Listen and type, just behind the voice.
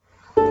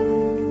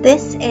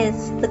This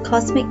is the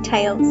Cosmic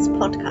Tales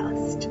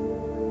podcast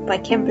by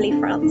Kimberly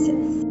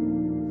Francis.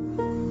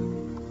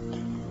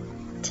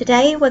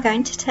 Today we're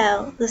going to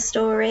tell the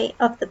story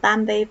of the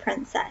Bamboo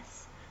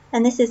Princess,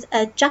 and this is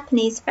a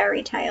Japanese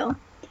fairy tale,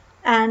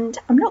 and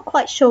I'm not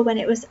quite sure when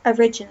it was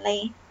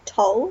originally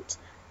told,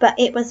 but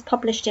it was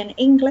published in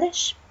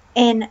English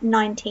in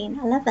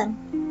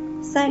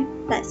 1911. So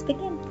let's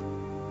begin.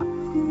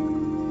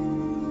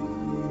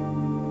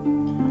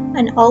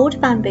 An old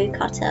bamboo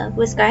cutter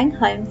was going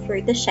home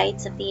through the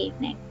shades of the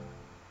evening.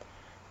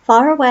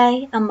 Far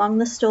away among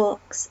the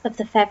stalks of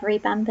the feathery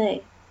bamboo,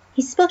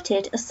 he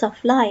spotted a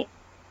soft light.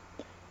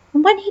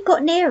 And when he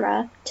got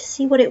nearer to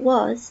see what it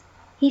was,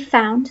 he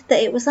found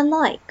that it was a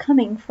light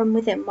coming from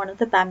within one of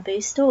the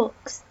bamboo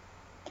stalks.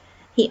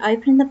 He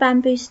opened the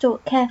bamboo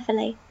stalk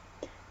carefully,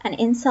 and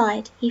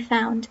inside he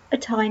found a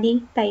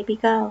tiny baby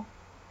girl.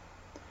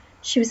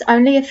 She was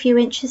only a few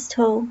inches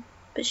tall,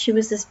 but she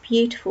was as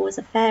beautiful as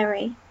a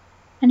fairy.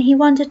 And he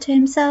wondered to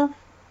himself,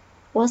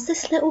 was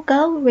this little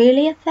girl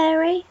really a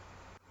fairy?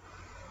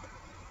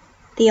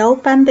 The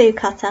old bamboo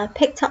cutter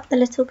picked up the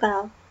little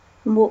girl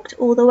and walked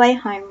all the way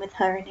home with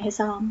her in his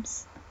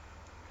arms.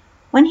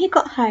 When he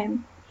got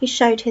home, he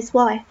showed his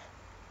wife,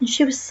 and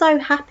she was so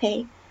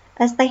happy,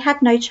 as they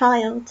had no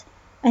child,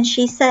 and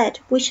she said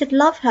we should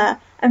love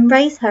her and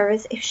raise her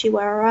as if she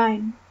were our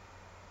own.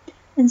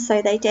 And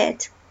so they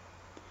did.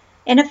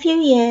 In a few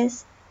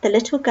years, the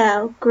little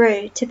girl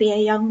grew to be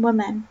a young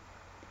woman.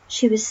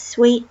 She was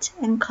sweet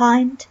and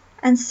kind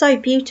and so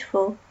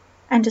beautiful,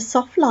 and a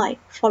soft light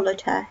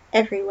followed her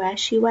everywhere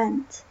she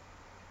went.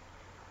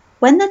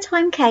 When the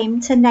time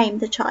came to name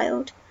the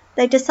child,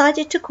 they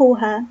decided to call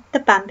her the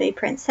Bamboo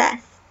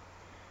Princess.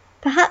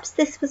 Perhaps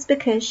this was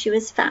because she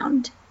was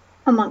found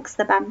amongst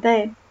the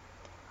bamboo,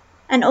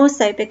 and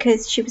also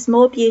because she was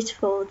more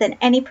beautiful than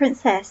any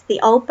princess the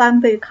old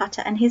bamboo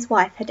cutter and his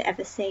wife had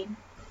ever seen.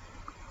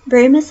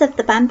 Rumours of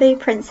the Bamboo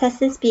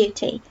Princess's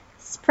beauty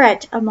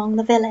spread among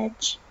the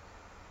village.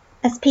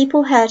 As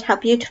people heard how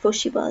beautiful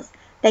she was,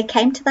 they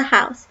came to the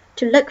house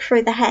to look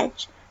through the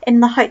hedge in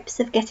the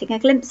hopes of getting a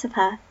glimpse of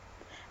her,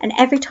 and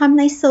every time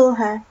they saw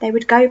her they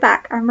would go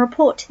back and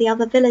report to the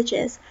other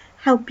villagers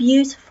how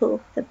beautiful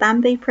the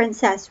Bamboo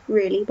Princess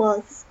really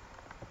was.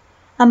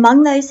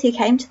 Among those who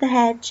came to the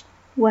hedge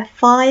were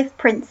 5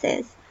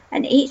 princes,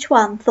 and each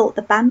one thought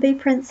the Bamboo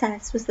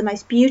Princess was the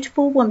most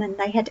beautiful woman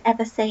they had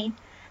ever seen,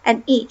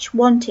 and each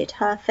wanted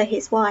her for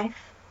his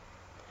wife.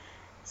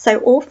 So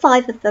all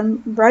 5 of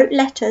them wrote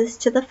letters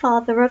to the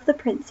father of the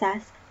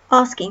princess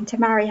asking to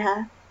marry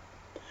her.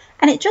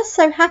 And it just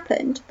so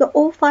happened that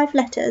all 5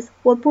 letters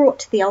were brought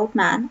to the old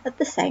man at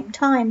the same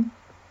time.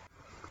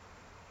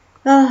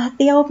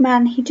 The old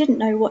man, he didn't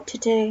know what to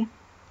do,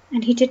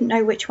 and he didn't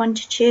know which one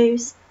to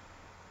choose.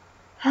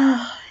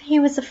 He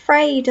was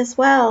afraid as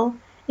well.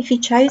 If he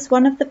chose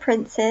one of the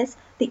princes,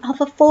 the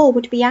other 4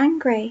 would be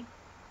angry.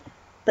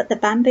 But the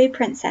Bamboo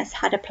Princess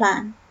had a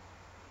plan.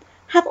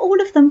 "Have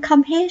all of them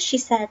come here," she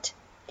said.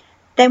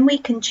 "Then we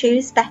can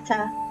choose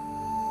better."